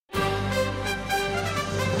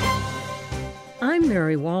I'm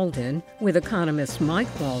Mary Walden with economist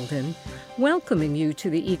Mike Walden, welcoming you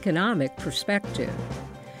to the Economic Perspective.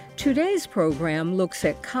 Today's program looks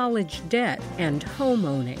at college debt and home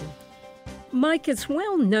owning. Mike, it's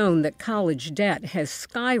well known that college debt has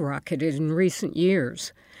skyrocketed in recent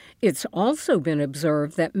years. It's also been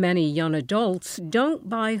observed that many young adults don't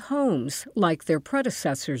buy homes like their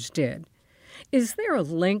predecessors did. Is there a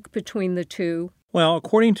link between the two? Well,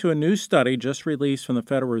 according to a new study just released from the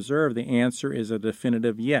Federal Reserve, the answer is a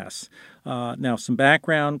definitive yes. Now, some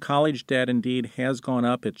background, college debt indeed has gone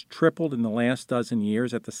up. It's tripled in the last dozen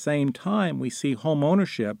years. At the same time, we see home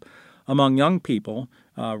ownership among young people,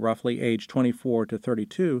 roughly age 24 to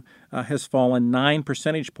 32, has fallen 9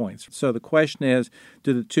 percentage points. So the question is,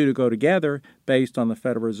 do the two go together? Based on the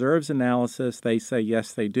Federal Reserve's analysis, they say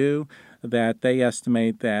yes, they do, that they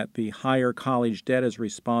estimate that the higher college debt is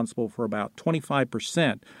responsible for about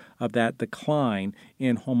 25% of that decline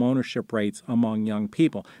in home ownership rates among young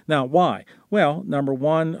people. Now, why? Well, number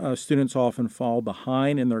one, students often fall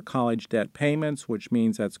behind in their college debt payments, which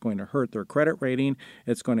means that's going to hurt their credit rating.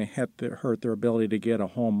 It's going to hurt their ability to get a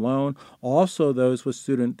home loan. Also, those with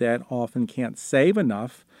student debt often can't save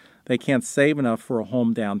enough. They can't save enough for a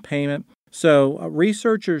home down payment. So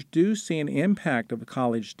researchers do see an impact of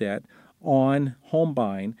college debt on home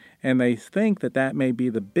buying, and they think that that may be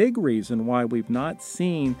the big reason why we've not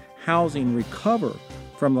seen housing recover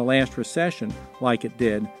from the last recession like it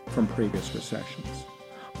did from previous recessions.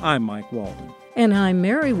 I'm Mike Walden. And I'm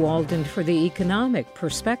Mary Walden for the Economic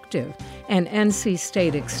Perspective, an NC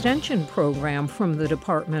State Extension program from the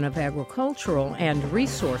Department of Agricultural and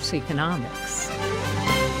Resource Economics.